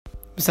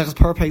As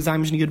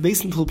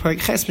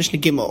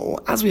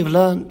we have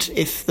learnt,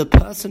 if the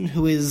person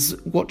who is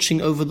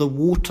watching over the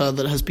water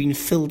that has been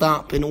filled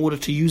up in order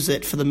to use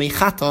it for the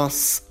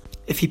mechatos,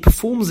 if he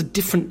performs a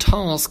different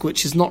task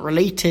which is not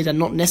related and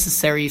not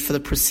necessary for the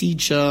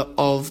procedure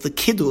of the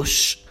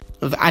kiddush,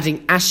 of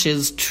adding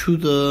ashes to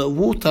the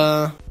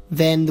water,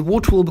 then the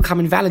water will become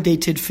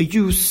invalidated for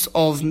use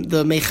of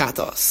the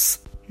mechatos.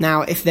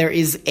 Now, if there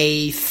is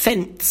a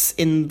fence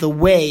in the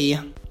way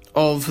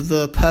of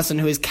the person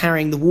who is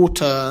carrying the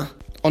water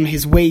on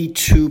his way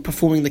to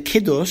performing the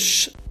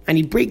kiddush, and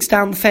he breaks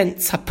down the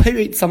fence,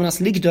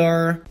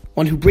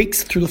 one who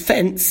breaks through the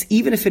fence,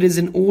 even if it is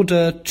in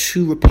order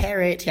to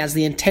repair it, he has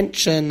the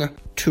intention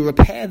to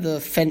repair the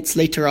fence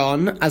later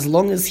on, as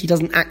long as he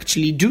doesn't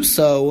actually do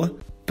so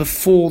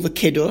before the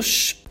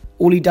kiddush.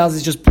 All he does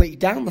is just break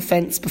down the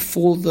fence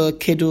before the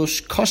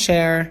kiddush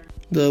kosher.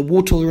 The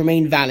water will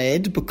remain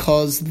valid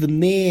because the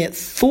mere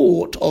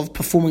thought of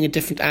performing a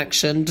different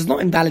action does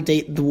not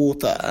invalidate the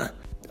water,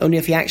 only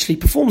if he actually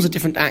performs a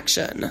different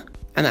action.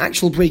 And the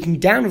actual breaking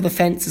down of the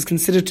fence is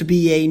considered to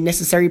be a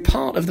necessary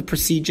part of the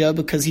procedure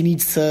because he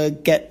needs to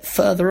get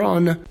further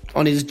on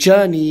his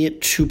journey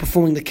to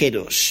performing the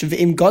kiddush.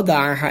 V'im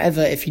godar,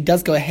 however, if he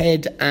does go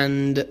ahead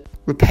and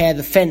repair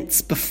the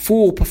fence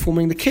before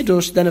performing the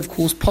kiddush, then of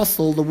course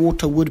possible the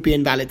water would be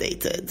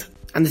invalidated.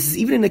 And this is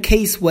even in a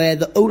case where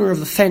the owner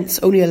of the fence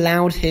only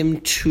allowed him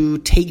to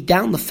take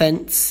down the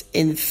fence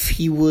if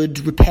he would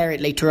repair it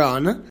later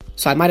on.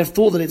 So I might have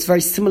thought that it's very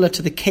similar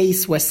to the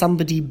case where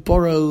somebody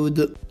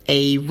borrowed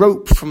a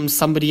rope from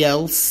somebody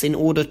else in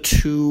order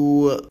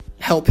to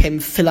help him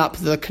fill up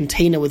the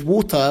container with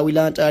water. We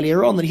learned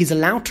earlier on that he's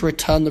allowed to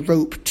return the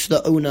rope to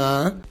the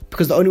owner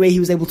because the only way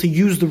he was able to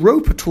use the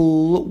rope at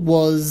all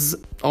was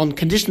on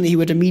condition that he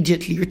would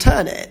immediately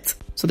return it.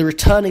 So the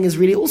returning is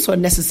really also a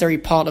necessary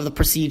part of the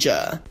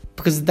procedure,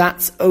 because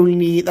that's the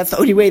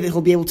only way that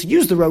he'll be able to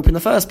use the rope in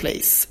the first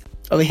place.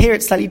 Over here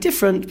it's slightly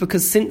different,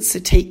 because since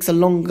it takes a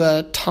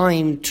longer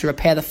time to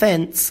repair the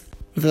fence,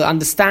 the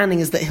understanding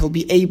is that he'll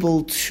be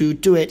able to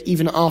do it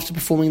even after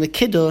performing the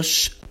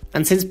kiddush,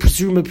 and since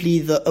presumably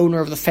the owner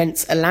of the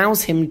fence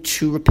allows him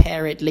to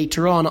repair it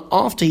later on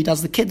after he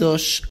does the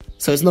kiddush,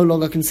 so it's no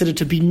longer considered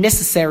to be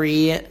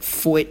necessary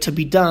for it to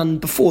be done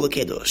before the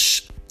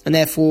kiddush, and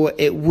therefore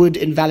it would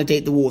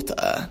invalidate the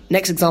water.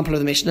 Next example of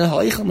the Mishnah,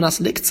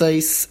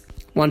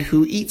 one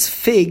who eats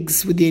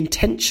figs with the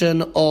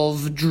intention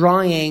of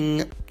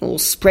drying or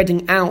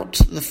spreading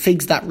out the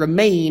figs that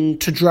remain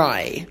to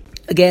dry.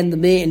 Again, the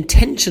mere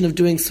intention of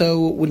doing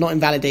so would not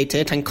invalidate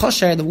it, and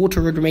kosher, the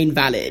water would remain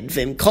valid.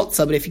 Vim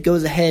kotza, but if he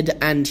goes ahead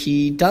and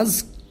he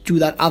does do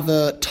that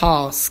other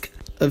task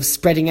of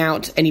spreading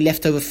out any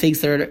leftover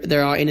figs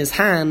there are in his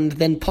hand,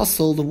 then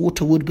possible the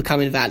water would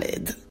become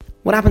invalid.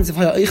 What happens if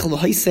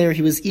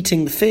he was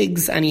eating the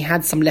figs and he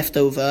had some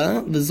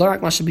leftover,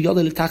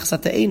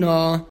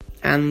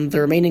 and the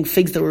remaining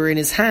figs that were in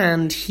his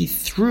hand, he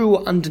threw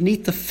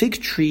underneath the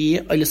fig tree,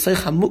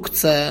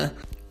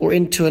 or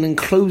into an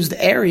enclosed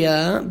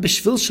area,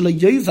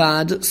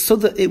 so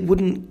that it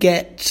wouldn't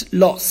get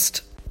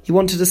lost. He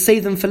wanted to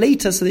save them for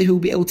later so that he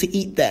would be able to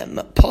eat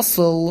them.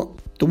 Possible,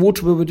 the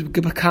water would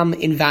become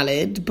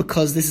invalid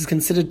because this is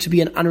considered to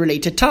be an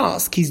unrelated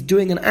task. He's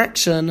doing an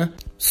action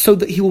so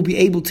that he will be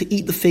able to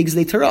eat the figs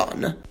later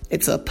on.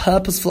 It's a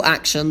purposeful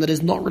action that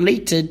is not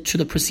related to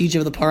the procedure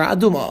of the para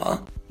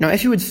aduma. Now,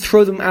 if he would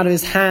throw them out of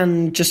his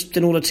hand just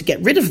in order to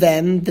get rid of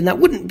them, then that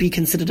wouldn't be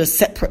considered a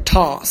separate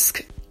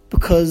task,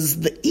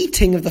 because the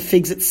eating of the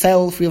figs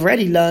itself, we've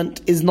already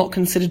learnt, is not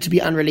considered to be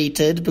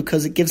unrelated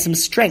because it gives him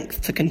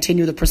strength to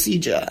continue the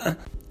procedure.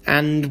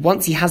 And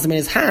once he has them in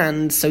his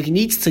hand, so he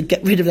needs to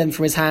get rid of them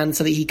from his hand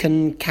so that he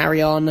can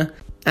carry on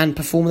and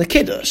perform the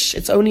kiddush.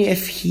 It's only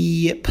if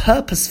he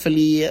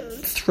purposefully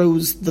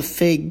throws the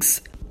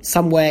figs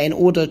somewhere in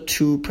order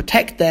to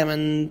protect them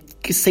and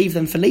save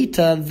them for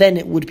later, then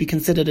it would be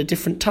considered a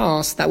different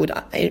task that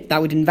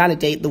would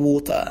invalidate the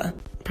water.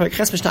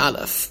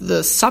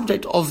 The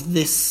subject of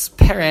this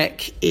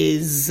perek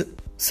is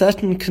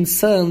certain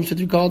concerns with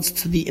regards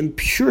to the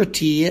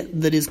impurity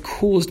that is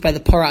caused by the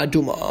para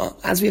aduma.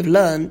 As we have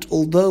learned,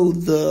 although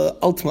the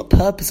ultimate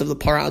purpose of the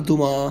para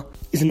aduma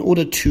is in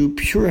order to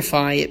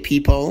purify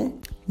people,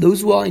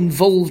 those who are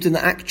involved in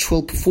the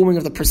actual performing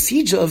of the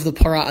procedure of the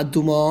para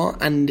aduma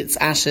and its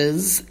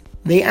ashes,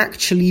 they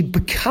actually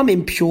become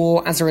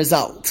impure as a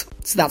result.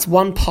 So that's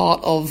one part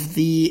of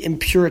the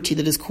impurity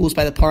that is caused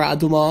by the para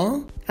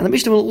aduma. And the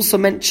Mishnah will also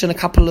mention a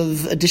couple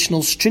of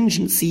additional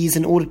stringencies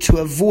in order to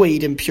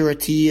avoid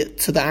impurity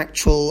to the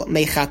actual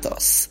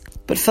mechatos.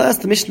 But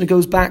first, the Mishnah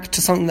goes back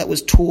to something that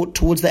was taught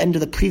towards the end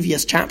of the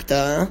previous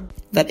chapter,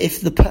 that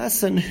if the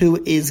person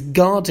who is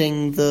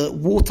guarding the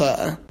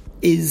water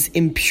is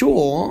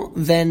impure,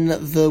 then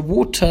the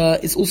water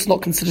is also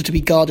not considered to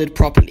be guarded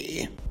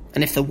properly.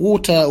 And if the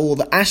water or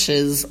the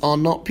ashes are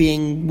not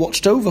being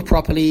watched over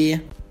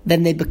properly,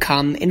 then they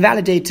become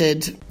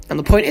invalidated. And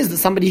the point is that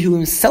somebody who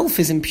himself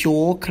is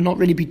impure cannot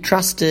really be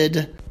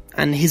trusted,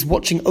 and his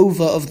watching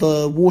over of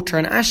the water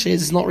and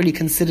ashes is not really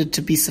considered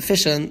to be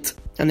sufficient.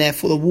 and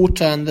therefore the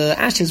water and the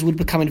ashes would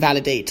become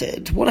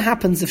invalidated. What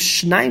happens if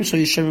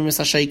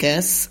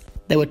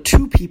there were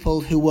two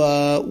people who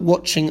were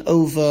watching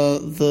over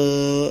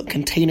the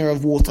container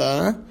of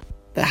water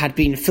that had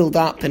been filled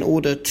up in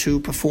order to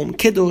perform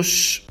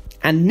kiddush,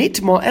 and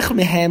nitma echad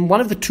mehem,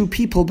 one of the two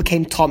people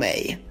became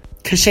tomei.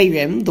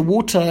 Kasherim, the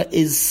water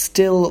is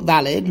still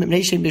valid,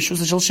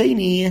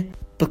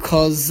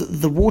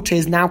 because the water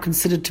is now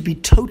considered to be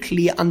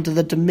totally under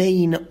the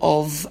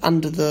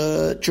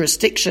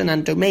jurisdiction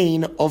and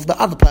domain of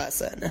the other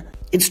person.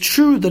 It's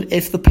true that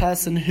if the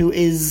person who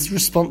is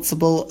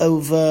responsible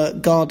over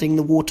guarding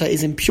the water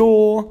is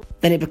impure,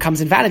 then it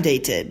becomes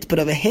invalidated. But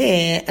over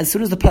here, as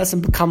soon as the person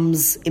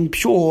becomes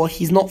impure,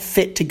 he's not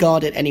fit to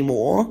guard it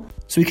anymore.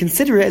 So we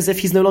consider it as if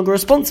he's no longer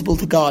responsible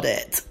to guard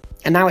it.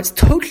 And now it's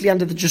totally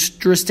under the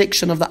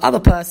jurisdiction of the other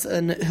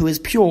person who is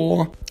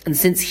pure, and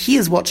since he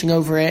is watching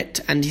over it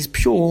and he's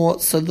pure,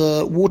 so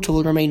the water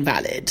will remain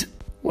valid.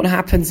 What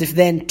happens if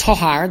then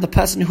Tohar, the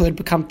person who had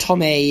become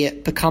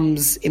Tomei,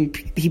 becomes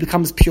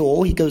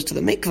pure, he goes to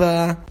the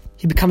mikveh,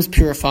 he becomes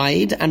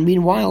purified, and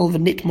meanwhile the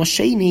Nit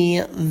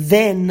Mosheni,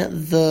 then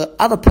the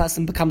other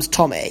person becomes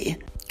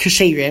Tomei.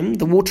 Kasherim,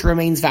 the water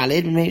remains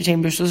valid,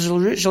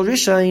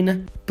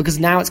 because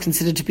now it's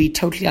considered to be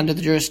totally under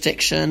the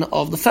jurisdiction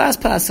of the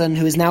first person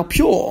who is now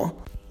pure.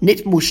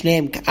 Nit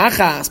mushneim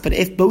ka'achas, but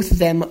if both of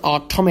them are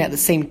tomei at the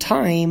same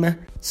time,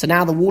 so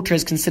now the water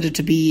is considered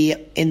to be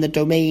in the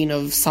domain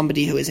of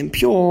somebody who is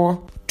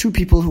impure, two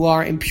people who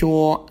are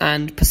impure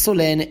and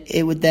pasulin,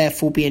 it would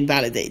therefore be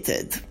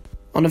invalidated.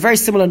 On a very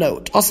similar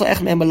note, also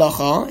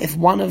if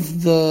one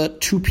of the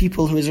two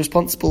people who is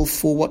responsible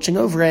for watching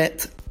over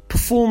it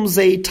performs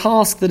a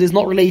task that is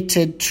not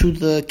related to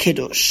the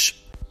kiddush,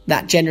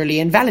 that generally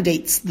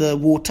invalidates the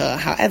water.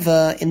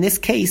 However, in this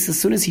case, as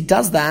soon as he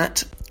does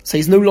that, so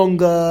he's no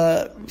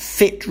longer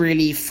fit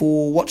really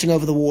for watching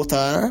over the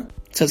water,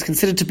 so it's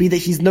considered to be that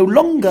he's no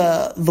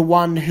longer the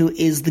one who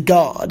is the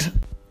guard.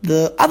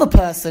 The other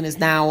person is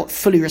now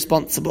fully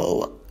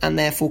responsible, and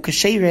therefore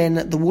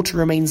kasherin, the water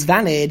remains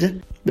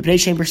valid,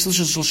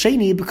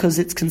 because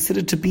it's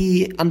considered to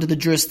be under the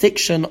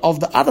jurisdiction of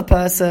the other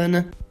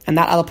person, and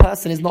that other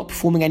person is not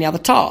performing any other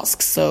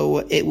tasks, so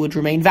it would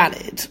remain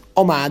valid.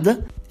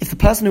 Omad, if the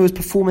person who was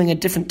performing a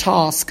different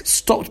task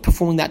stopped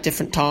performing that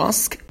different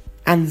task,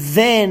 and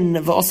then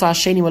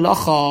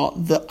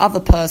the other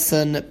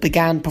person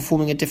began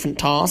performing a different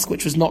task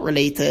which was not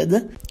related,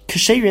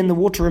 kasherin, the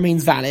water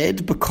remains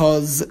valid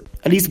because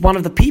at least one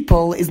of the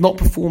people is not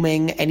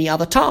performing any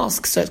other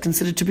tasks, so it's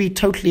considered to be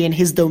totally in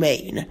his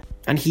domain,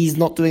 and he's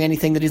not doing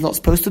anything that he's not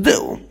supposed to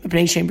do,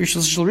 because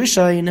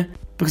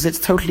it's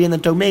totally in the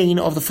domain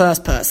of the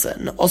first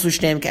person.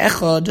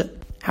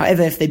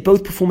 However, if they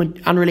both perform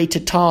an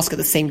unrelated task at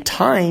the same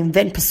time,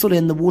 then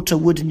pasulin, the water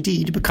would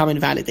indeed become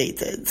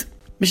invalidated.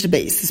 Mishnah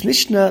Beis. This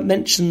Mishnah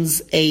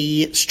mentions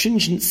a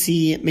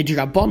stringency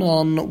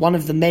midrabanan, one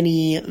of the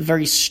many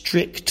very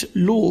strict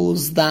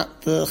laws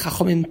that the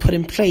Chachomim put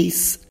in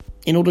place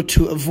in order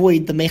to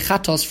avoid the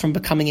mechatos from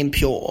becoming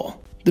impure.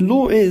 The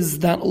law is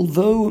that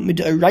although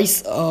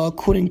midoraisa,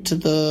 according to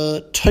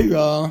the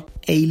Torah,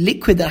 a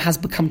liquid that has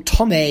become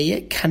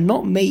tomei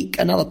cannot make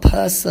another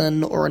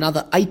person or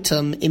another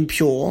item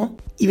impure,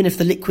 even if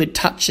the liquid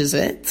touches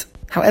it.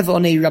 However,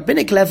 on a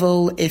rabbinic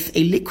level, if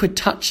a liquid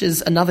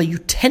touches another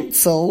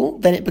utensil,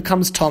 then it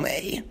becomes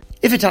tomei.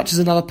 If it touches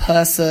another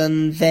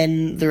person,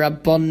 then the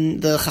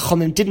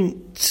Chachomim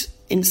didn't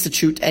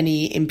institute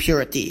any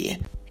impurity.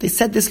 They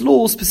said this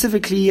law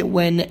specifically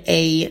when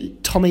a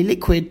tomei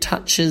liquid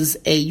touches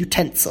a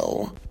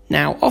utensil.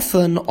 Now,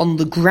 often on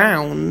the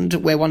ground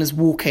where one is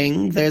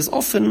walking, there's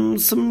often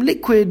some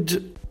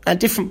liquid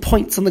at different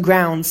points on the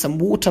ground, some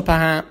water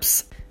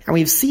perhaps. And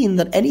we've seen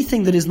that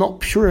anything that is not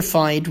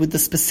purified with the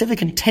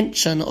specific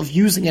intention of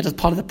using it as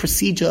part of the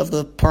procedure of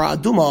the Parah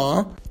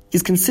Adumah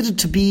is considered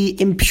to be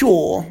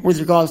impure with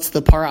regards to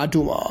the Parah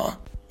Adumah.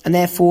 And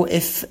therefore,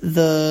 if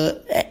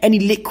any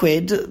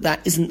liquid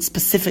that isn't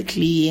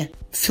specifically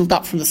filled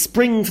up from the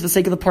spring for the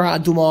sake of the Parah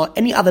Adumah,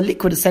 any other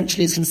liquid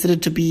essentially is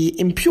considered to be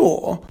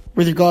impure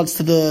with regards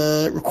to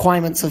the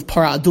requirements of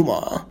Parah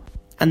Adumah.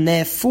 And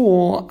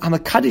therefore,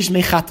 Hamakadish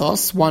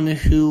Mechatos, one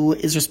who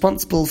is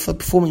responsible for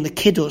performing the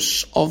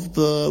kiddush of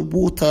the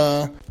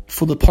water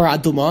for the Parah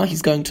Adumah,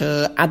 he's going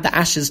to add the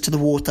ashes to the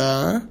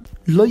water.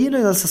 Lo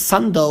Yinodas a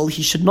sandal,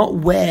 he should not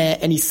wear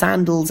any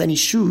sandals, any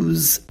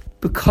shoes,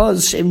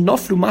 because She'im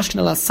Noflu Mashkin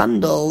ala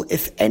sandal,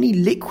 if any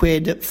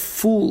liquid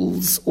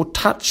falls or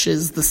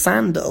touches the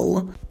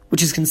sandal,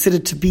 which is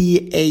considered to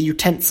be a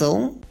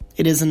utensil,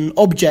 it is an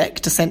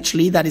object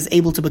essentially that is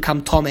able to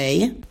become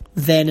tomei,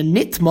 then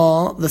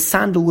nitma, the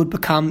sandal would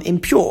become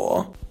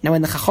impure. Now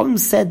when the Chacham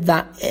said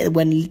that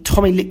when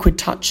tomei liquid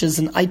touches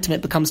an item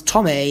it becomes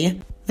tomei,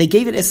 they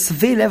gave it a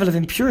severe level of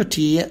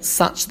impurity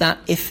such that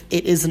if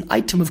it is an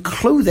item of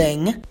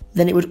clothing,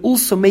 then it would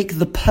also make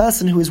the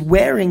person who is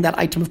wearing that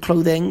item of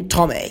clothing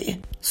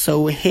tomei.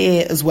 So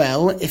here as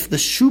well, if the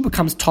shoe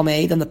becomes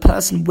tomei, then the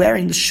person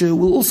wearing the shoe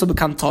will also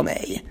become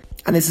tomei.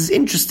 And this is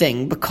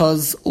interesting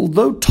because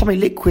although Tomei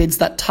liquids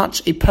that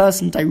touch a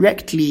person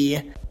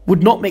directly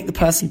would not make the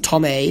person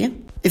Tomei,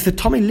 if the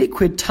Tomei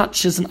liquid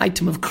touches an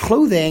item of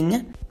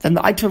clothing, then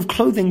the item of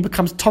clothing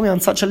becomes Tomei on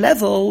such a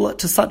level,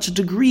 to such a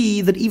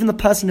degree, that even the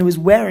person who is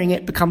wearing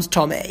it becomes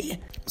Tomei.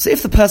 So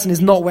if the person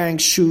is not wearing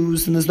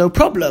shoes, then there's no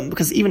problem,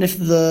 because even if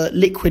the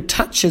liquid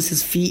touches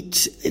his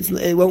feet,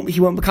 he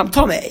won't become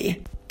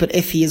Tomei. But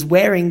if he is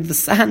wearing the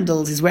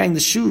sandals, he's wearing the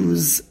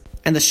shoes,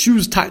 and the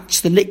shoes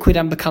touch the liquid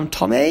and become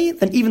Tomei,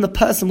 then even the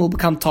person will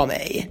become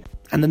Tomei.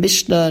 And the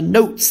Mishnah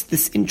notes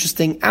this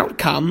interesting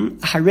outcome.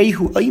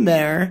 Harehu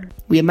Omer,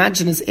 we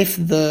imagine as if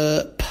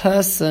the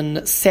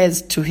person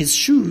says to his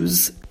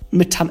shoes,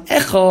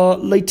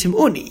 Mitam'echa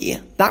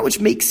leitim'uni, that which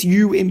makes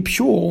you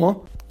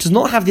impure does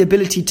not have the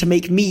ability to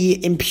make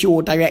me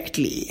impure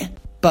directly.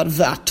 But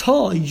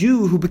v'ata,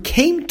 you who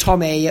became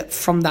Tomei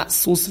from that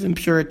source of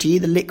impurity,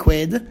 the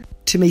liquid,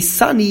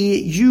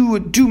 Timesani, you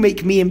do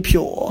make me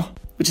impure.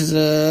 Which is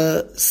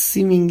a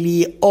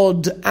seemingly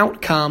odd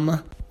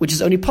outcome, which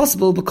is only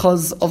possible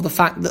because of the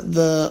fact that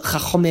the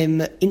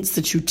Chachomim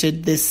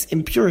instituted this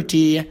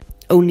impurity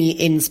only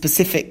in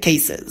specific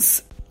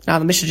cases. Now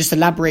the Mishnah just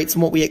elaborates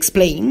on what we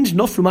explained.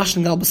 Nofru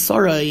mashling al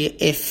basarei,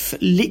 if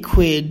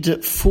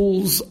liquid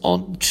falls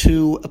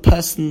onto a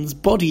person's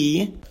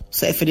body,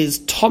 so if it is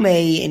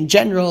Tomei in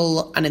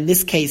general, and in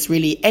this case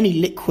really any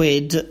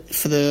liquid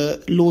for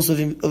the laws of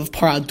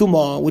Parah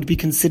Aduma would be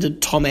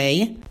considered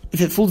Tomei. If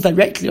it falls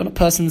directly on a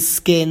person's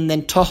skin,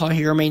 then Tahar,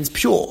 he remains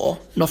pure,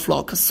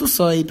 Nofla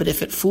Kasusoi, but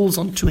if it falls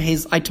onto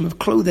his item of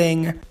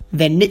clothing,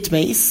 then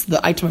Nitmeis, the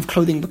item of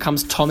clothing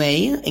becomes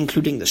Tomei,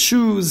 including the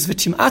shoes,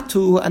 Vitim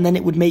Atu, and then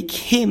it would make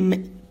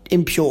him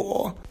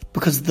impure.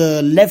 Because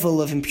the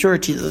level of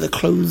impurity that the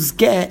clothes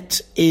get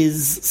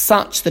is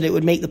such that it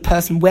would make the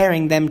person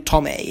wearing them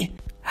Tomei.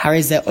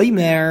 Harizeh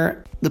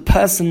Omer, the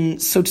person,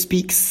 so to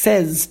speak,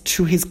 says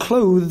to his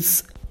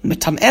clothes,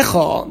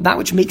 Mitam'echa, that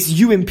which makes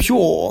you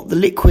impure, the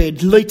liquid,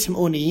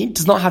 leitim'uni,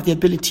 does not have the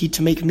ability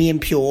to make me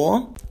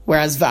impure.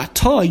 Whereas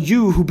v'ata,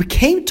 you who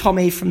became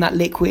Tomei from that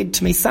liquid,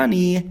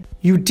 Tmeisani,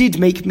 you did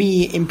make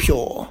me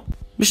impure.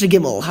 Mishnah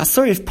Gimel,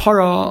 Hasarif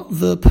Para,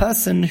 the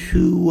person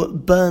who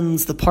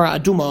burns the Para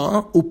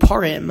Aduma,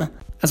 Uparim,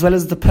 as well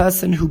as the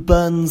person who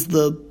burns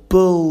the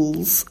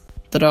bulls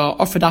that are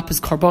offered up as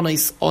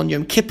karbonis on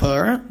Yom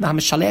Kippur,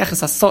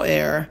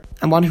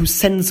 and one who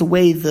sends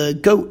away the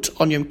goat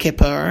on Yom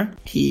Kippur,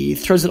 he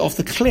throws it off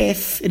the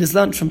cliff. It is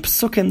learnt from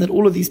Pesukim that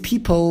all of these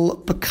people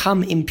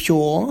become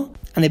impure,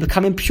 and they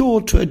become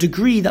impure to a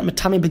degree that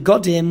Matame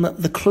Begodim,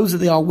 the clothes that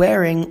they are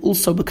wearing,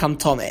 also become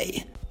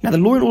Tomei. Now the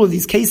law in all of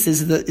these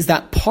cases is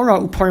that Para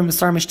Uparim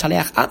V'Sar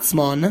Mishtaleach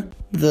Atzmon,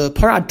 the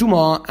Para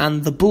Aduma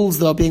and the bulls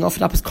that are being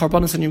offered up as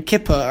karbonis on Yom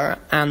Kippur,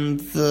 and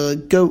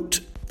the goat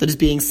that is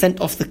being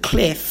sent off the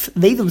cliff,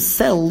 they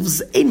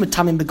themselves, ein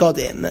matamim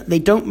begodim, they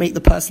don't make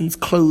the person's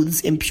clothes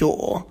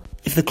impure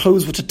if the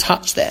clothes were to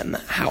touch them.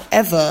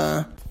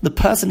 However, the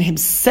person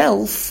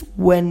himself,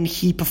 when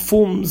he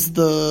performs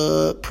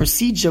the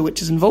procedure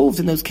which is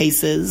involved in those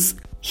cases,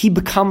 he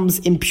becomes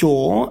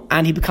impure,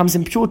 and he becomes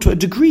impure to a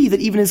degree that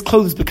even his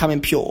clothes become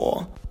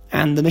impure.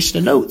 And the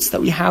Mishnah notes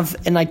that we have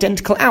an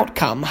identical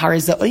outcome.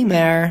 Harizeh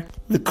Omer,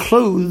 the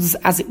clothes,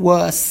 as it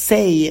were,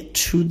 say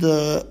to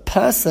the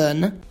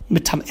person,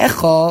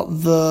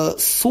 Mitam'echa, the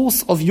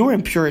source of your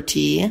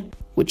impurity,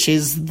 which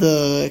is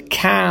the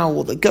cow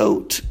or the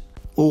goat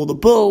or the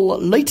bull,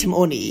 leitim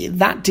oni,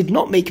 that did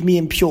not make me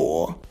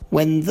impure.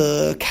 When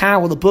the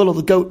cow or the bull or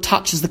the goat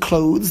touches the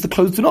clothes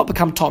do not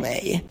become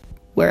Tomei.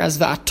 Whereas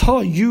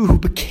v'ata, you who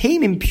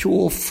became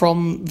impure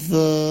from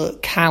the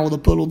cow or the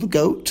bull or the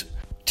goat,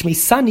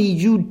 Tmeisani,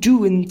 you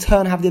do in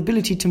turn have the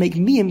ability to make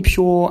me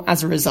impure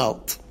as a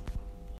result.